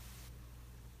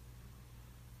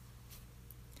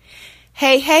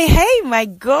Hey, my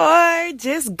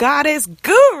gorgeous goddess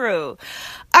guru.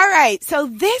 All right, so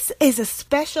this is a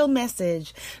special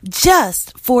message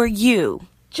just for you.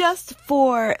 Just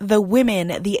for the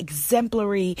women, the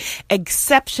exemplary,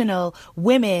 exceptional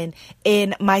women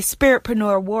in my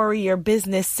Spiritpreneur Warrior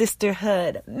Business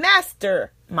Sisterhood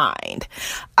Mastermind.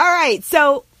 All right,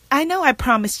 so I know I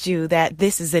promised you that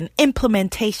this is an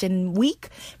implementation week,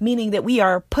 meaning that we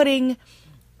are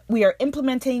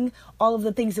implementing all of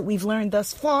the things that we've learned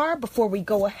thus far before we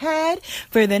go ahead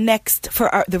for the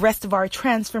rest of our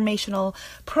transformational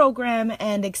program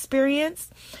and experience.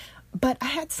 But I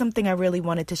had something I really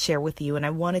wanted to share with you, and I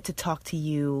wanted to talk to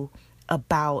you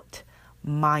about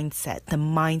mindset, the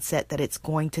mindset that it's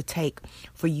going to take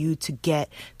for you to get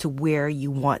to where you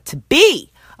want to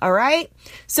be. All right.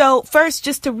 So first,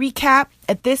 just to recap,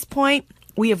 at this point,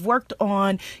 we have worked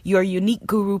on your unique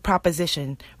guru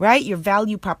proposition, right? Your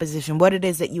value proposition, what it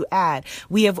is that you add.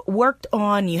 We have worked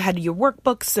on, you had your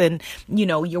workbooks and,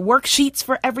 your worksheets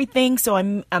for everything. So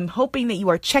I'm hoping that you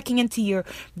are checking into your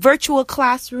virtual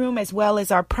classroom as well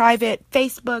as our private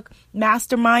Facebook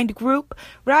mastermind group,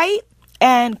 right?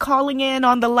 And calling in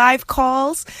on the live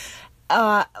calls.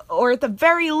 Or at the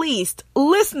very least,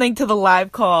 listening to the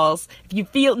live calls. If you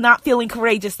feel not feeling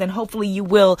courageous, then hopefully you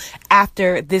will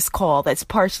after this call. That's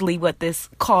partially what this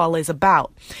call is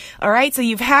about. All right. So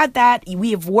you've had that.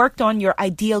 We have worked on your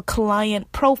ideal client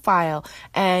profile,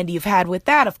 and you've had with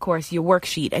that, of course, your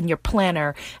worksheet and your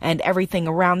planner and everything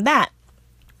around that.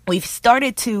 We've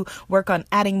started to work on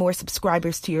adding more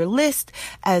subscribers to your list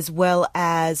as well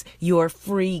as your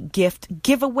free gift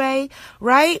giveaway,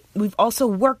 right? We've also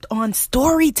worked on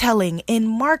storytelling in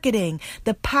marketing,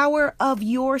 the power of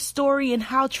your story and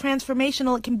how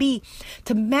transformational it can be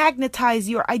to magnetize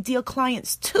your ideal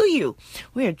clients to you.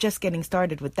 We are just getting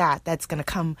started with that. That's going to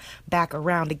come back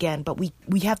around again, but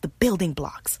we have the building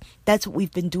blocks. That's what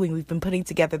we've been doing. We've been putting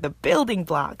together the building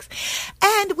blocks,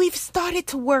 and we've started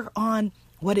to work on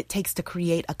what it takes to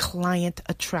create a client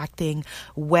attracting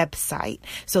website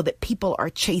so that people are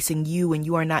chasing you and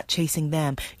you are not chasing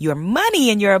them. Your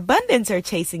money and your abundance are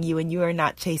chasing you and you are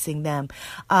not chasing them.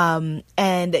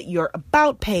 And your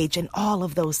about page and all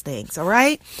of those things. All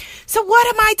right. So what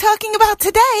am I talking about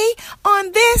today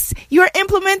on this, your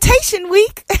implementation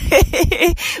week,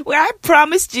 where I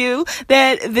promised you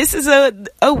that this is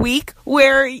a week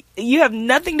where you have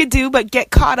nothing to do but get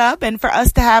caught up and for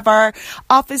us to have our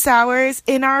office hours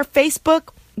in our Facebook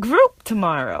group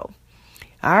tomorrow.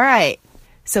 All right.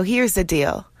 So here's the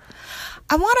deal.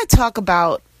 I want to talk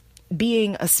about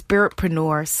being a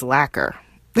spiritpreneur slacker.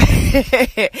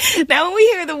 Now, when we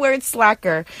hear the word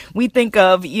slacker, we think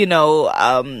of,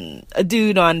 a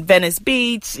dude on Venice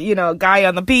Beach, a guy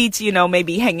on the beach,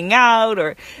 maybe hanging out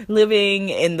or living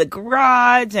in the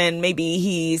garage, and maybe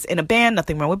he's in a band.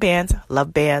 Nothing wrong with bands.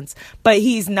 Love bands. But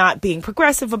he's not being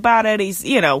progressive about it. He's,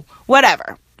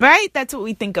 whatever. Right? That's what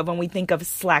we think of when we think of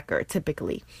slacker,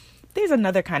 typically. There's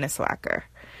another kind of slacker.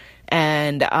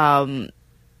 And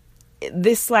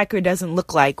this slacker doesn't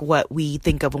look like what we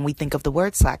think of when we think of the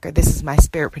word slacker. This is my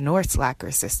spiritpreneur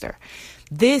slacker sister.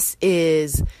 This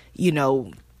is,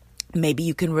 maybe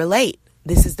you can relate.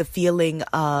 This is the feeling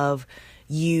of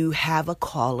you have a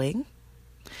calling.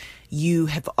 You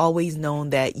have always known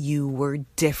that you were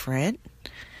different.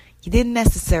 You didn't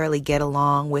necessarily get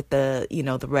along with the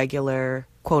regular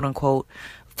quote unquote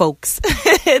folks,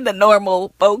 the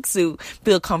normal folks who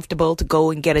feel comfortable to go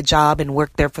and get a job and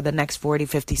work there for the next 40,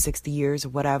 50, 60 years or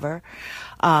whatever.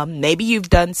 Maybe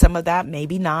you've done some of that,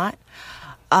 maybe not.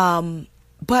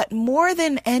 But more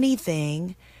than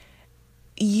anything,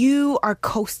 you are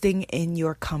coasting in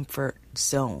your comfort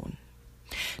zone.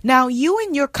 Now, you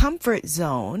in your comfort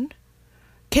zone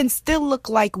can still look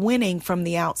like winning from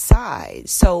the outside.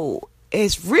 So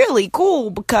it's really cool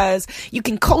because you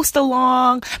can coast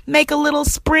along, make a little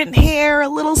sprint here, a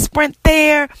little sprint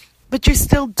there, but you're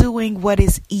still doing what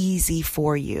is easy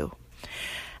for you.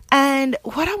 And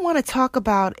what I want to talk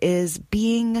about is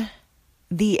being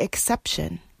the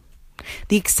exception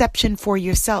for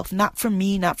yourself, not for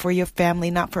me, not for your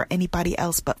family, not for anybody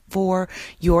else, but for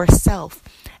yourself,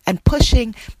 and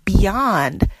pushing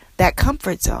beyond that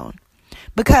comfort zone.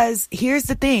 Because here's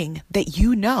the thing that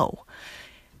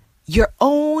your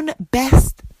own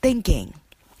best thinking,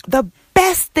 the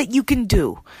best that you can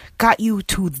do, got you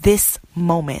to this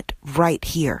moment right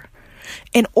here.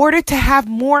 In order to have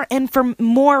in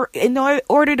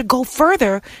order to go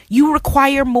further, you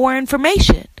require more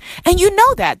information. And you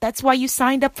know that. That's why you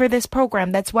signed up for this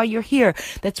program. That's why you're here.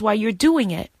 That's why you're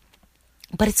doing it.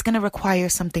 But it's going to require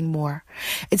something more.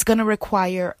 It's going to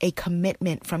require a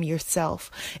commitment from yourself.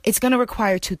 It's going to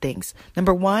require two things.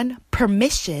 Number one,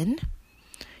 permission.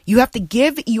 You have to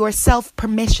give yourself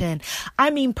permission. I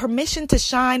mean, permission to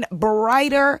shine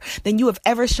brighter than you have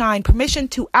ever shined. Permission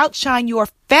to outshine your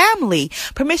family.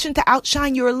 Permission to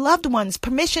outshine your loved ones.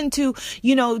 Permission to,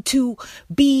 to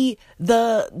be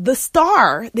the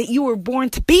star that you were born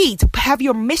to be. To have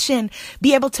your mission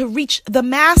be able to reach the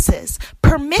masses.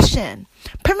 Permission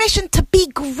to be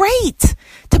great.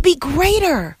 To be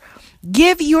greater.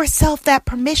 Give yourself that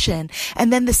permission.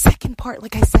 And then the second part,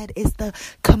 like I said, is the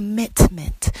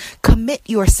commitment. Commit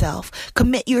yourself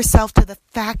to the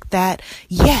fact that,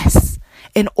 yes,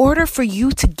 in order for you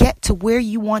to get to where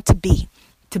you want to be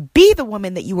the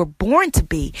woman that you were born to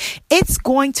be, it's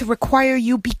going to require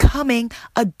you becoming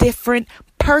a different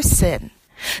person.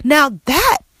 Now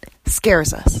that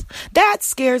scares us. That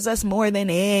scares us more than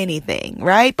anything,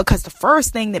 right? Because the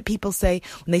first thing that people say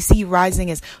when they see you rising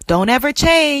is, don't ever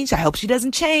change. I hope she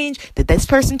doesn't change. Did this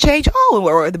person change? Oh,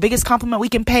 or the biggest compliment we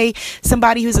can pay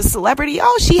somebody who's a celebrity.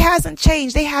 Oh, she hasn't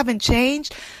changed. They haven't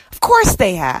changed. Of course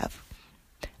they have.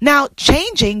 Now,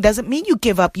 changing doesn't mean you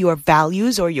give up your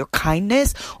values or your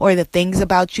kindness or the things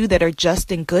about you that are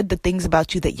just and good, the things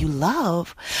about you that you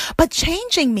love. But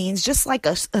changing means just like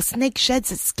a snake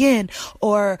sheds its skin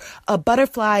or a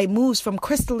butterfly moves from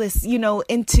chrysalis,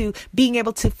 into being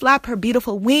able to flap her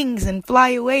beautiful wings and fly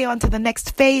away onto the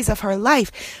next phase of her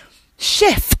life.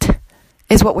 Shift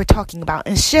is what we're talking about.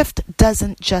 And shift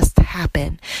doesn't just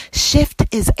happen. Shift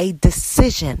is a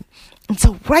decision. And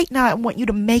so right now, I want you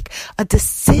to make a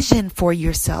decision for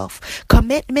yourself.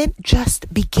 Commitment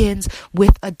just begins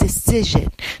with a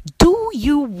decision. Do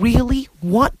you really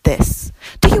want this?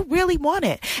 Do you really want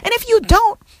it? And if you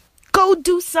don't, go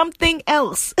do something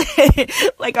else.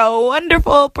 Like a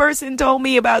wonderful person told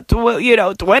me about,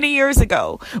 20 years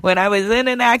ago when I was in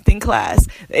an acting class.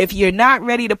 If you're not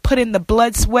ready to put in the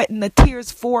blood, sweat, and the tears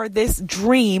for this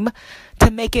dream, to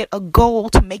make it a goal,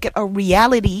 to make it a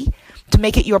reality, to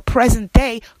make it your present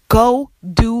day, go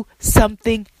do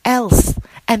something else.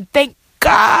 And thank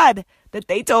God that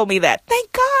they told me that.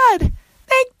 Thank God.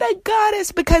 Thank God.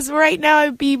 It's because right now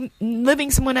I'd be living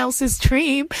someone else's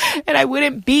dream and I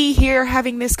wouldn't be here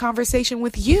having this conversation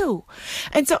with you.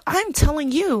 And so I'm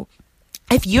telling you,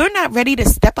 if you're not ready to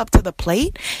step up to the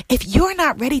plate, if you're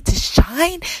not ready to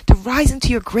shine, to rise into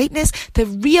your greatness, to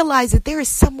realize that there is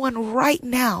someone right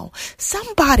now,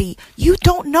 somebody you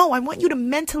don't know, I want you to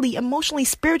mentally, emotionally,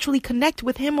 spiritually connect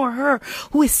with him or her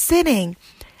who is sitting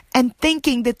and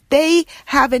thinking that they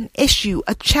have an issue,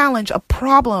 a challenge, a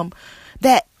problem,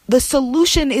 that the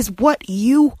solution is what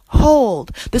you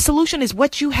hold. The solution is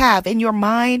what you have in your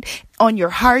mind, on your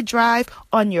hard drive,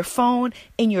 on your phone,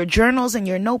 in your journals, in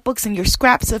your notebooks, in your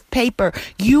scraps of paper.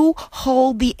 You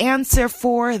hold the answer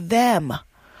for them.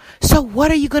 So what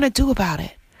are you going to do about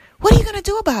it? What are you going to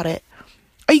do about it?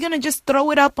 Are you going to just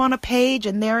throw it up on a page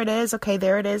and there it is? Okay,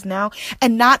 there it is now.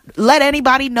 And not let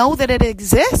anybody know that it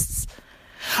exists?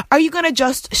 Are you going to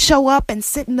just show up and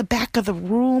sit in the back of the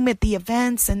room at the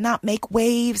events and not make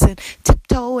waves and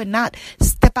tiptoe and not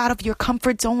step out of your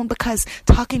comfort zone because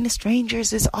talking to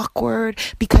strangers is awkward,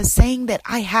 because saying that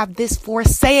I have this for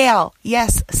sale,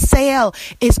 yes, sale,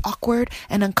 is awkward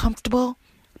and uncomfortable?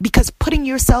 Because putting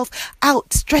yourself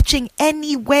out, stretching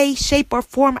any way, shape, or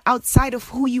form outside of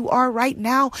who you are right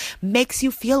now makes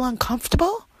you feel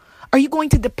uncomfortable? Are you going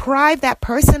to deprive that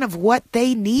person of what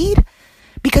they need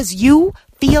because you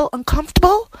feel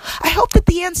uncomfortable? I hope that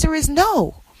the answer is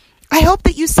no. I hope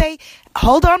that you say,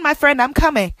 hold on, my friend, I'm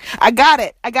coming. I got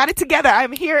it together.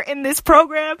 I'm here in this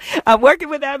program. I'm working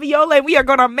with Abiola and we are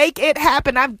going to make it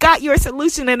happen. I've got your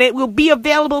solution and it will be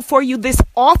available for you, this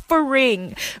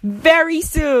offering, very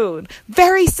soon.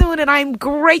 And I'm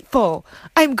grateful.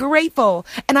 And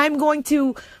I'm going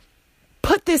to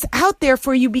put this out there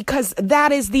for you because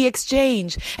that is the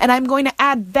exchange. And I'm going to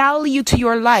add value to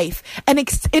your life. And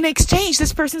in exchange,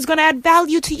 this person is going to add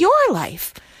value to your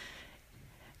life.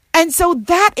 And so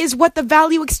that is what the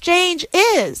value exchange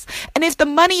is. And if the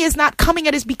money is not coming,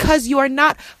 it is because you are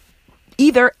not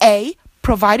either A,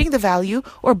 providing the value,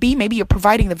 or B, maybe you're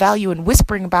providing the value and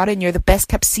whispering about it and you're the best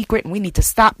kept secret and we need to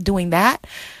stop doing that,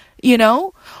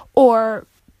 or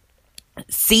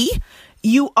C,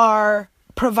 you are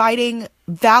providing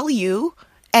value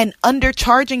and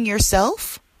undercharging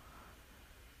yourself,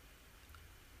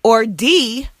 or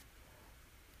D,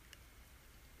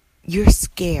 you're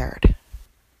scared.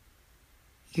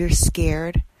 You're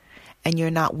scared and you're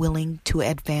not willing to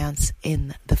advance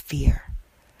in the fear.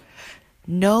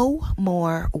 No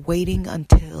more waiting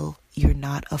until you're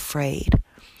not afraid.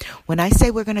 When I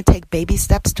say we're going to take baby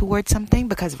steps towards something,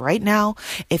 because right now,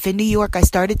 if in New York I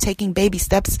started taking baby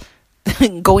steps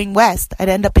going west, I'd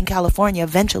end up in California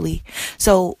eventually.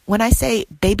 So when I say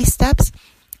baby steps,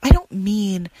 I don't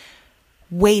mean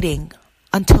waiting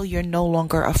until you're no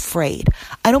longer afraid.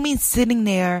 I don't mean sitting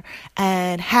there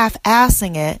and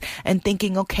half-assing it and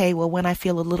thinking, okay, well, when I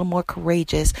feel a little more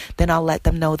courageous, then I'll let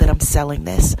them know that I'm selling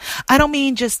this. I don't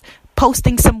mean just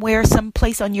posting somewhere,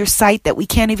 someplace on your site that we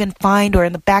can't even find, or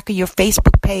in the back of your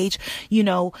Facebook page,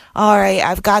 all right,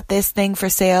 I've got this thing for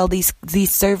sale, these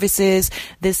services,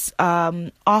 this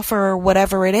offer, or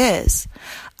whatever it is.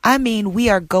 I mean, we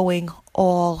are going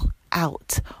all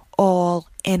out, all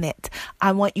in it.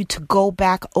 I want you to go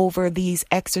back over these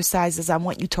exercises. I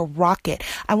want you to rock it.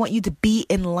 I want you to be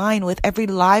in line with every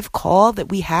live call that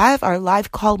we have, our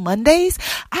live call Mondays.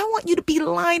 I want you to be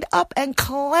lined up and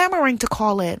clamoring to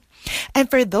call in. And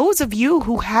for those of you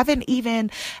who haven't even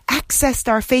accessed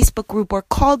our Facebook group or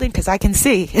called in, because I can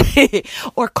see,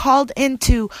 or called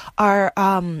into our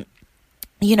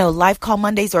live call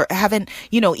Mondays, or haven't,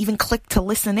 even clicked to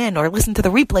listen in or listen to the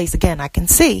replays again, I can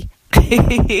see.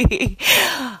 I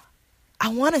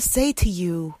want to say to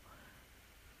you,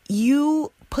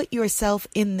 you put yourself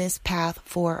in this path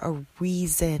for a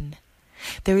reason.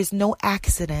 There is no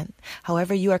accident.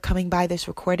 However you are coming by this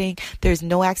recording, there is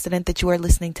no accident that you are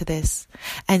listening to this.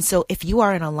 And so if you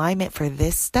are in alignment for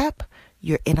this step,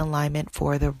 you're in alignment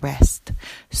for the rest.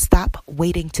 Stop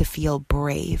waiting to feel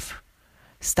brave.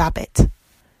 Stop it.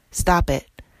 Stop it.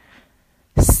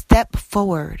 Step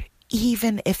forward,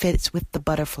 even if it's with the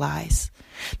butterflies.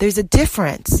 There's a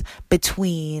difference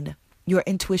between your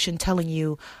intuition telling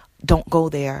you, don't go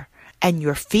there, and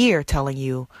your fear telling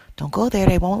you, don't go there,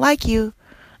 they won't like you.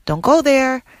 Don't go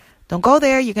there. Don't go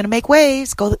there, you're going to make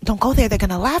waves. Don't go there, they're going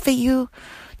to laugh at you.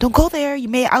 Don't go there, you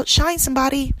may outshine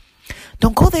somebody.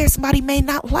 Don't go there, somebody may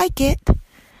not like it.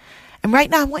 And right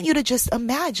now, I want you to just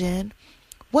imagine,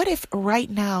 what if right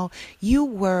now you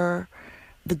were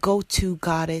the go-to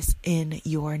goddess in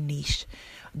your niche,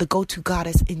 the go-to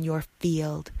goddess in your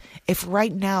field? If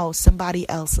right now somebody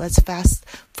else, let's fast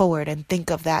forward and think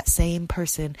of that same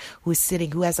person who is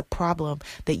sitting, who has a problem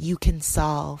that you can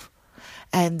solve.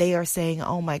 And they are saying,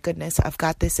 oh my goodness, I've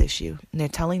got this issue. And they're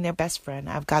telling their best friend,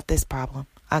 I've got this problem.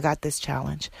 I got this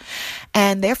challenge.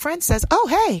 And their friend says, oh,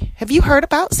 hey, have you heard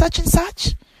about such and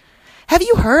such? Have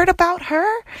you heard about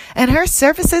her and her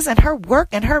services and her work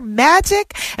and her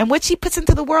magic and what she puts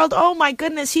into the world? Oh my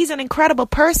goodness, she's an incredible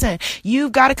person.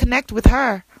 You've got to connect with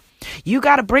her. You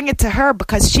got to bring it to her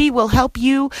because she will help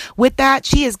you with that.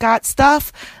 She has got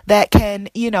stuff that can,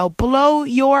 blow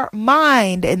your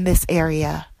mind in this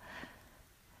area.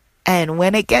 And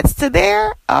when it gets to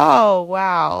there, oh,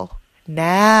 wow.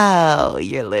 Now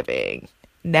you're living.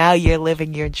 Now you're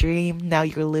living your dream. Now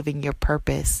you're living your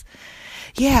purpose.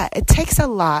 Yeah, it takes a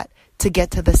lot to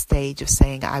get to the stage of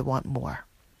saying, I want more.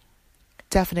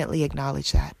 Definitely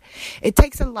acknowledge that. It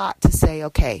takes a lot to say,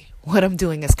 okay, what I'm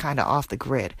doing is kind of off the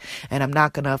grid and I'm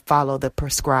not going to follow the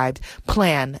prescribed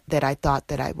plan that I thought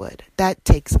that I would. That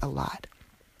takes a lot.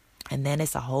 And then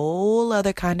it's a whole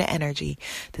other kind of energy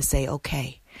to say,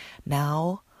 okay,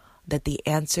 now that the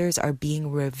answers are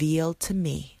being revealed to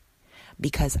me,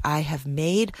 because I have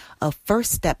made a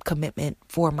first step commitment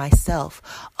for myself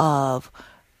of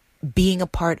being a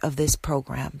part of this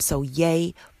program. So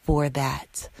yay for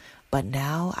that. But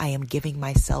now I am giving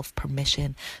myself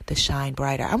permission to shine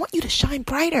brighter. I want you to shine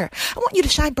brighter. I want you to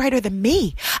shine brighter than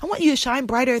me. I want you to shine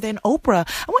brighter than Oprah.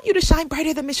 I want you to shine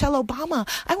brighter than Michelle Obama.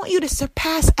 I want you to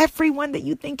surpass everyone that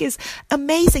you think is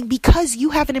amazing because you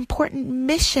have an important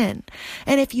mission.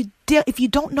 And if you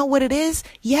don't know what it is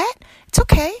yet, it's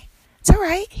okay. It's all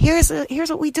right. Here's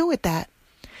what we do with that.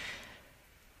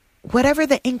 Whatever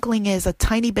the inkling is, a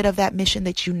tiny bit of that mission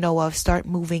that you know of, start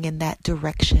moving in that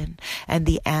direction and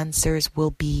the answers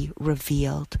will be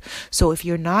revealed. So if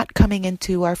you're not coming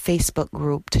into our Facebook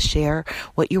group to share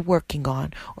what you're working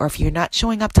on, or if you're not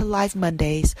showing up to Live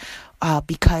Mondays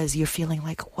because you're feeling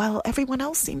like, well, everyone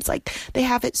else seems like they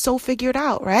have it so figured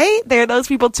out, right? There are those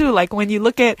people too. Like when you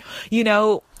look at,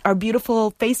 our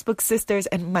beautiful Facebook sisters,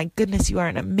 and my goodness, you are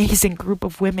an amazing group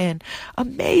of women.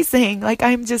 Amazing. Like,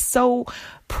 I'm just so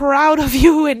proud of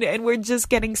you, and we're just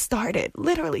getting started,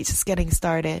 literally just getting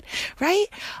started, right?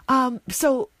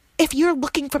 So if you're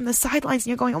looking from the sidelines and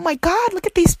you're going, oh my God, look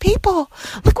at these people.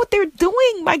 Look what they're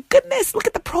doing. My goodness, look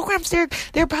at the programs they're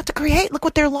about to create. Look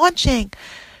what they're launching.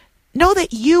 Know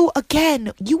that you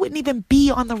wouldn't even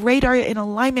be on the radar in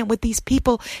alignment with these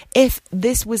people if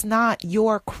this was not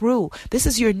your crew. This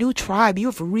is your new tribe. You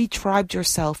have retribed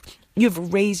yourself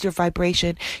You've raised your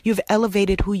vibration. You've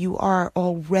elevated who you are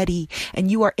already.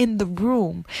 And you are in the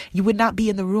room. You would not be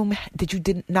in the room that you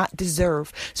did not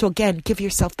deserve. So again, give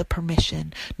yourself the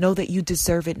permission. Know that you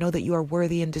deserve it. Know that you are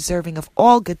worthy and deserving of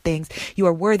all good things. You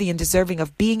are worthy and deserving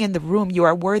of being in the room. You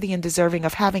are worthy and deserving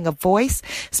of having a voice,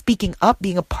 speaking up,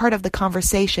 being a part of the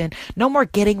conversation. No more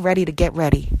getting ready to get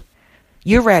ready.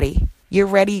 You're ready. You're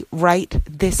ready right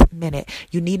this minute.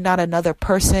 You need not another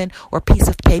person or piece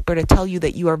of paper to tell you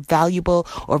that you are valuable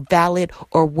or valid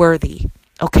or worthy.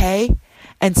 Okay?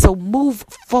 And so move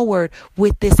forward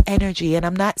with this energy. And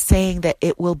I'm not saying that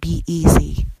it will be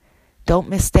easy. Don't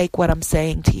mistake what I'm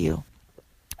saying to you.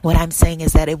 What I'm saying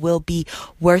is that it will be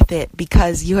worth it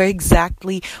because you're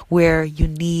exactly where you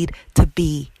need to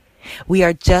be. We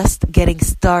are just getting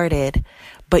started,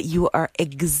 but you are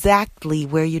exactly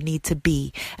where you need to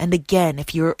be. And again,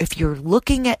 if you're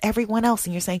looking at everyone else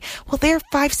and you're saying, well, they're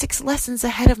 5-6 lessons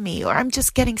ahead of me, or I'm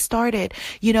just getting started,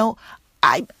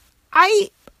 I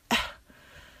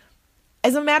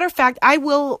as a matter of fact, I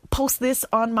will post this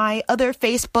on my other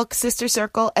Facebook sister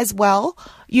circle as well,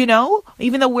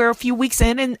 even though we're a few weeks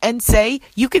in, and say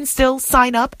you can still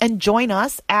sign up and join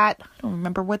us at, I don't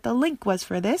remember what the link was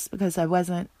for this because I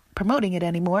wasn't promoting it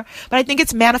anymore, but I think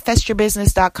it's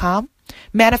manifestyourbusiness.com,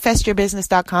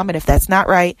 manifestyourbusiness.com. And if that's not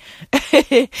right,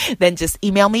 then just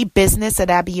email me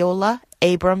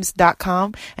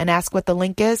business@abiolaabrams.com and ask what the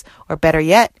link is, or better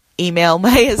yet, email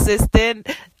my assistant,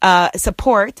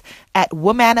 support at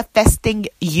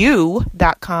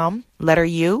womanifestingyou.com, letter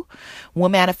U,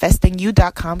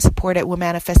 womanifestingyou.com, support at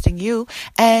womanifestingyou,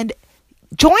 and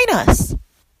join us.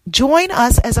 Join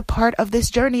us as a part of this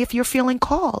journey if you're feeling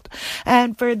called.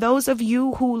 And for those of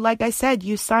you who, like I said,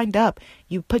 you signed up,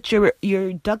 you put your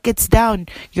ducats down,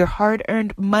 your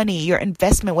hard-earned money, your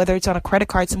investment, whether it's on a credit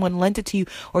card, someone lent it to you,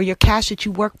 or your cash that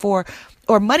you work for,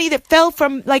 or money that fell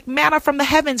from like manna from the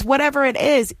heavens, whatever it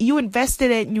is, you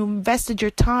invested it and you invested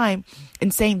your time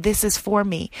in saying, this is for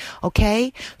me.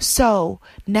 Okay. So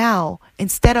now,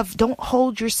 don't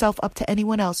hold yourself up to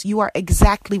anyone else. You are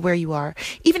exactly where you are.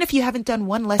 Even if you haven't done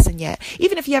one lesson yet,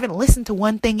 even if you haven't listened to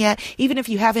one thing yet, even if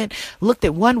you haven't looked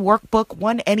at one workbook,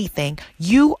 one anything,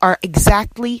 you are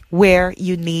exactly where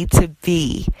you need to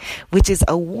be, which is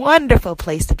a wonderful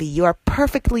place to be. You are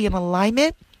perfectly in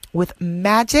alignment with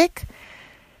magic,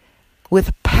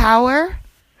 with power,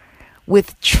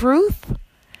 with truth.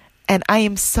 And I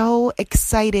am so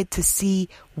excited to see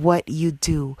what you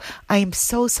do. I am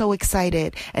so, so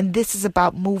excited. And this is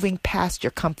about moving past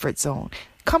your comfort zone.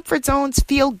 Comfort zones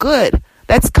feel good.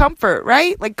 That's comfort,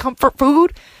 right? Like comfort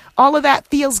food. All of that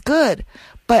feels good.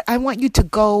 But I want you to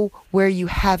go where you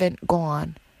haven't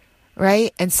gone,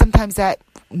 right? And sometimes that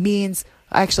means,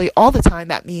 actually all the time,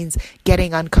 that means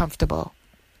getting uncomfortable,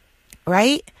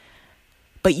 right?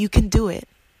 But you can do it.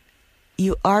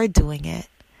 You are doing it.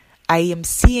 I am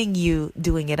seeing you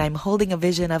doing it. I'm holding a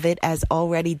vision of it as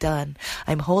already done.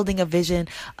 I'm holding a vision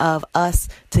of us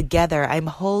together. I'm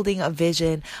holding a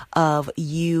vision of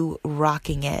you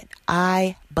rocking it.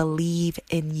 I believe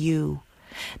in you.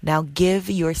 Now give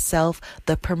yourself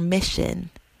the permission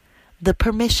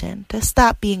to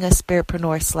stop being a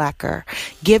spiritpreneur slacker.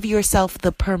 Give yourself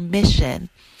the permission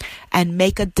and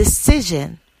make a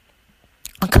decision,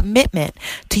 a commitment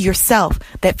to yourself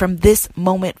that from this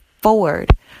moment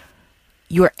forward,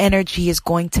 your energy is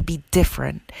going to be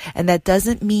different. And that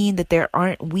doesn't mean that there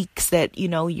aren't weeks that,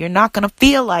 you're not going to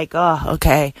feel like, oh,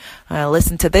 okay, I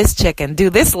listen to this chick and do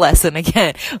this lesson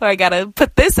again, or I got to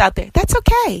put this out there. That's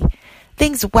okay.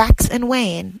 Things wax and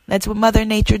wane. That's what Mother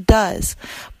Nature does.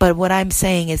 But what I'm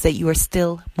saying is that you are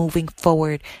still moving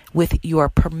forward with your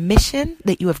permission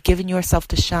that you have given yourself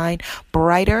to shine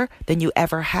brighter than you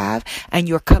ever have, and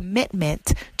your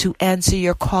commitment to answer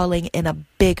your calling in a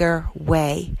bigger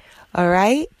way. All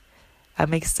right?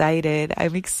 I'm excited. All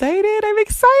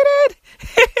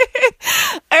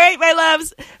right, my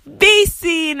loves. Be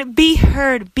seen, be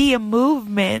heard, be a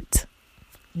movement.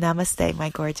 Namaste, my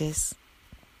gorgeous.